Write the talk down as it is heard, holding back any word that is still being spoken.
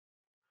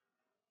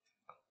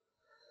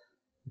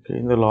Okay,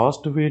 in the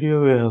last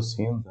video, we have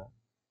seen that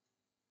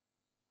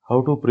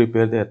how to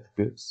prepare the earth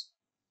pits,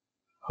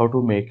 how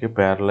to make a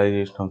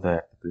parallelization of the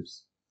earth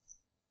pits.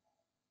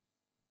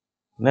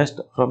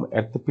 Next, from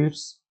earth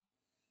pits,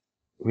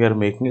 we are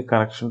making a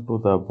connection to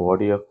the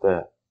body of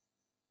the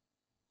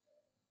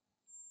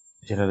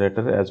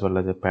generator as well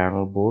as a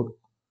panel board,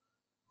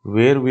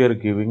 where we are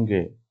giving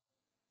a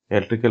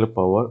electrical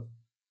power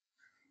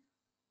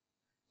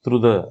through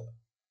the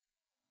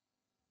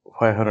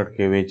 500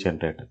 kVA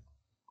generator.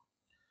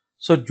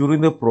 So during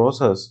the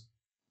process,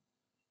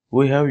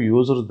 we have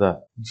used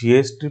the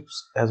GA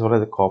strips as well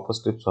as the copper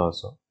strips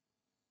also.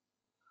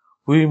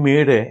 We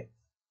made a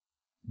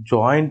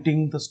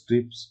jointing the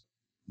strips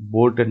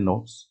bolted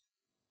nuts,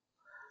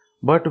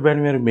 but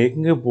when we are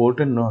making a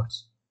bolted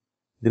nuts,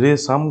 there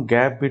is some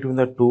gap between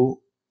the two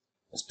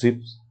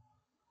strips.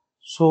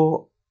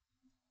 So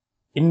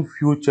in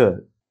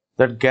future,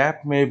 that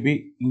gap may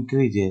be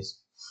increases,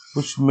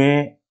 which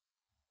may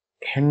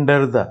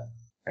hinder the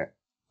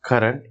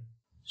current.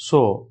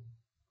 So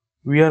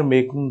we are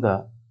making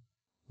the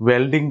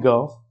welding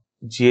of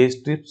GA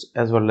strips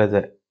as well as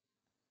a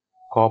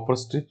copper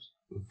strips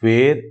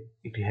where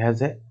it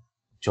has a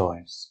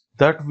joints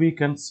that we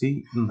can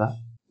see in the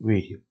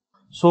video.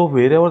 So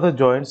wherever the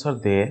joints are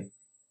there,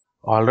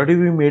 already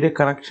we made a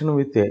connection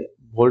with a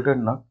bolted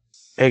nut.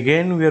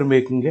 Again we are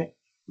making a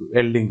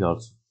welding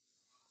also,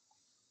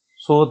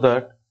 so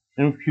that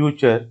in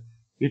future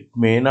it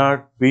may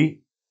not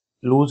be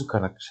loose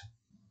connection.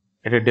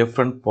 At a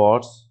different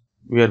parts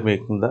we are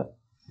making the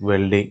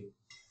welding.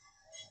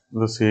 In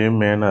the same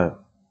manner,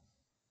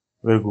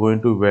 we are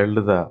going to weld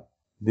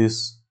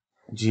this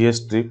GS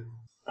strip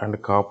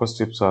and copper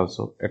strips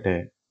also at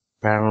a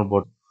panel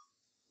board.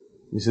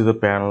 This is the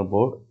panel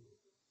board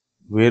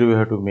where we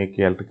have to make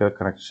a electrical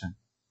connection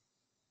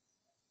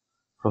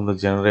from the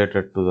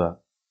generator to the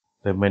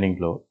remaining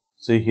load.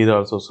 See, here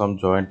also some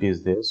joint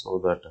is there, so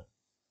that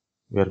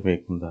we are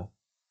making the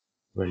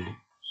welding.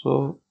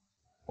 So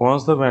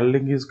once the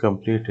welding is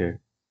completed,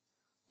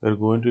 we are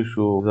going to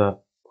show the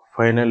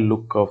final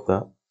look of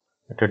the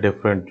at a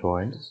different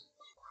joints.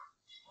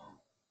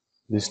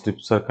 These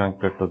strips are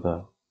connected to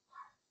the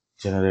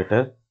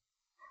generator,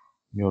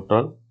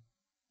 neutral,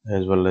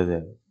 as well as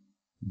a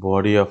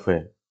body of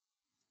a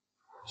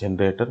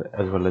generator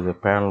as well as a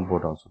panel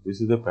board also.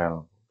 This is the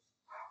panel.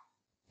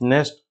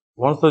 Next,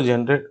 once the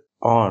generator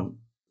on,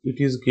 it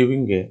is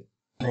giving a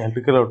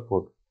electrical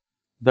output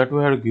that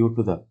we have to give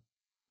to the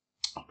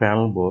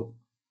panel board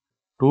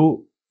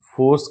to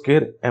 4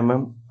 square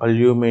mm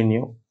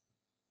aluminum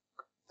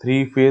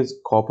 3-phase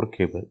copper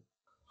cable.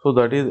 So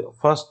that is,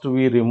 first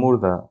we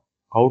remove the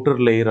outer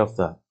layer of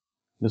the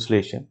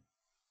insulation.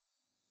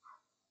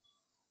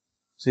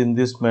 So in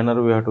this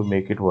manner we have to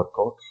make it work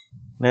out.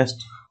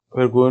 Next,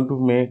 we are going to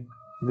make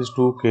these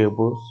two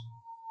cables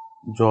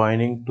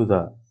joining to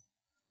the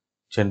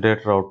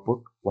generator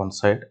output one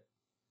side.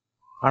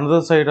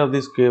 Another side of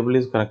this cable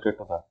is connected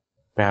to the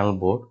panel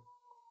board,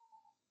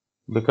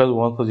 because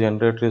once the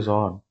generator is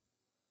on,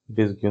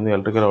 it is giving the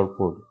electrical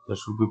output that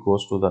should be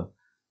goes to the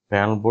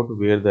panel board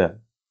where the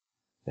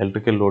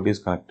electrical load is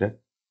connected.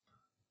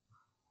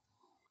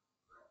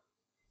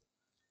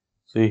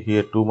 See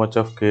here, too much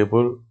of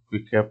cable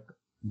we kept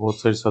both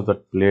sides of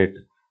that plate,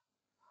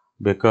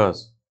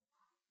 because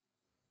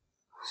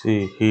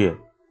see here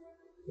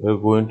we are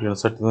going to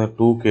insert the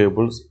two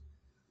cables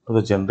to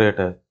the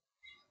generator,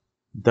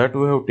 that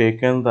we have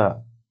taken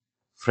the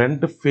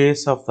front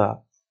face of the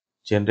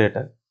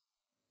generator.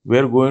 We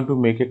are going to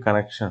make a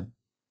connection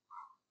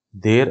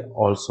there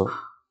also.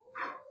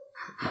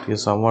 It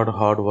is somewhat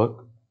hard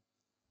work.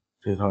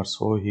 It is not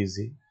so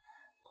easy,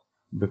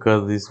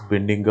 because this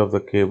bending of the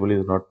cable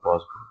is not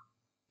possible.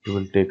 It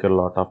will take a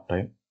lot of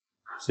time.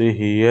 See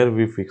here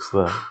we fix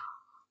the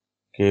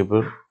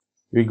cable.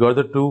 We got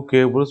the two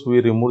cables.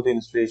 We remove the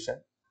insulation.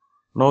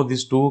 Now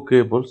these two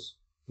cables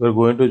we are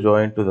going to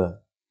join to the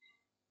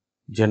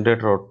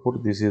generator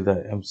output. This is the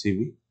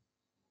MCB.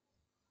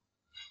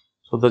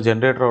 So the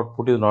generator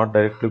output is not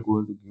directly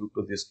going to give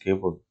to this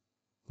cable.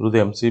 Through the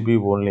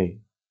MCB only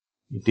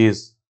it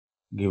is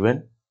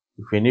given.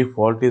 If any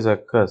fault is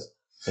occurs,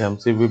 the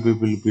MCB will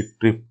be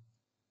tripped.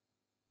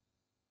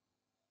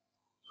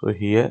 So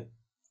here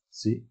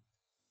see,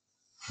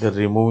 they are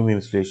removing the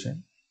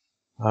insulation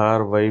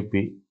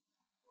RYB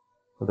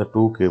for the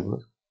two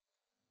cables.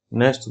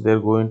 Next they are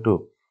going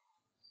to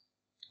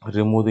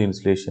remove the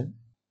insulation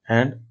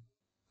and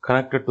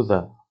connect it to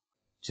the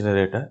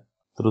generator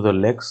through the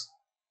legs.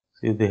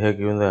 See, they have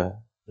given the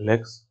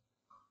legs.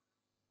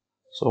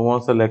 So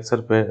once the legs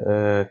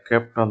are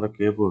kept on the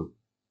cable,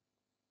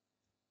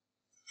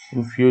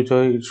 in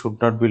future it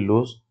should not be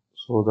loose,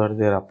 so that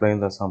they are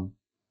applying the some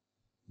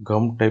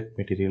gum type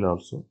material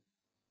also.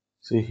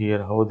 See here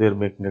how they are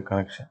making a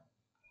connection.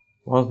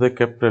 Once they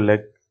kept a leg,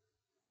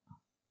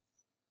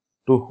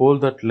 to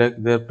hold that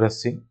leg they are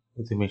pressing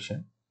with the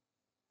machine.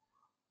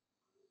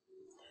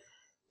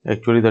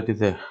 Actually that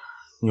is a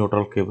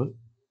neutral cable.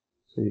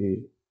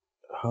 See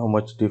how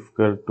much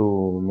difficult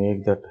to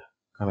make that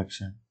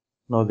connection.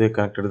 Now they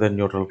connected the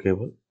neutral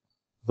cable.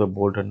 the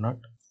bolted nut.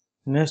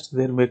 Next,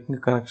 they are making a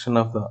connection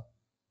of the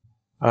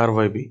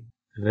RYB,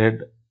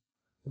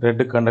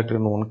 red conductor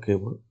in one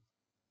cable.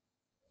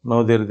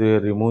 Now they are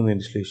removing the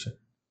insulation.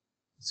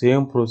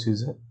 Same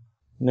procedure.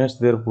 Next,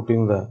 they are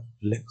putting the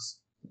legs,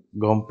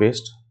 gum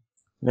paste.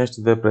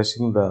 Next, they are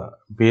pressing the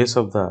base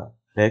of the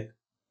leg.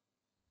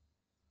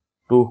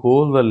 To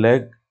hold the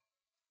leg,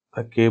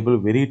 the cable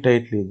very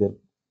tightly, they are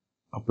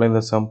applying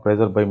the some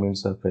pressure by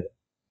means of a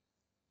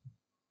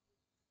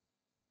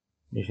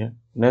machine.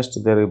 Next,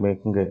 they are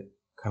making a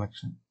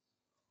connection.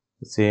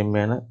 The same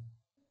manner.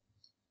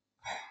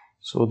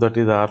 So that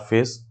is R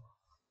phase.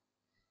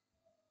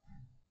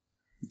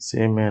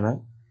 Same manner.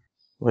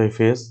 Y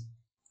phase.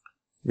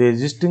 The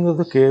adjusting of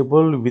the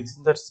cable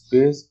within that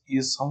space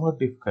is somewhat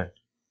difficult.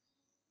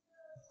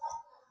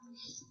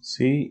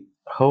 See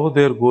how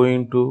they are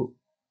going to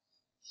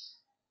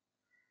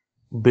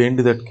bend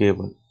that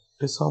cable.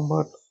 It is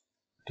somewhat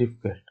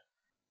difficult.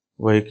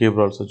 Y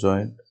cable also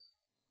joined.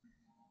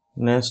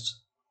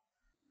 Next,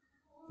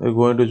 they are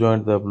going to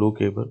join the blue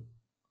cable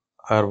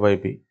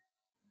RYB.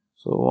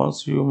 So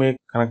once you make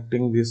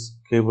connecting this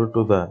cable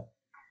to the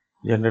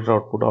generator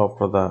output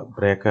after the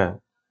breaker,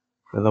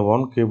 then the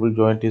one cable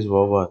joint is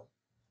over.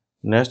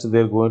 Next, they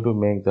are going to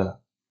make the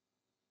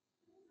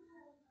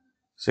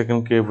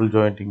second cable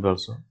jointing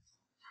also.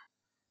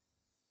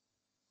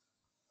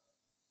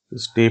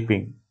 This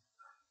taping.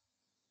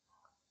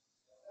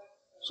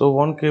 So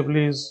one cable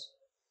is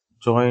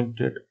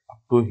jointed up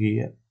to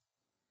here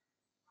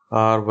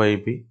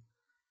RYB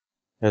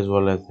as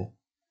well as the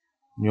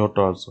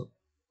neutral also.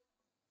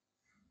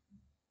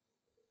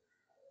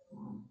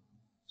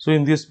 So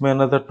in this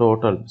manner the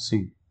total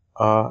see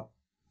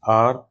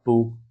R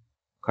two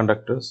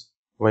conductors,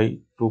 Y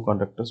two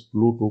conductors,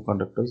 blue two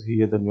conductors,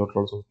 here the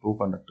neutrals of two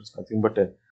conductors, nothing but a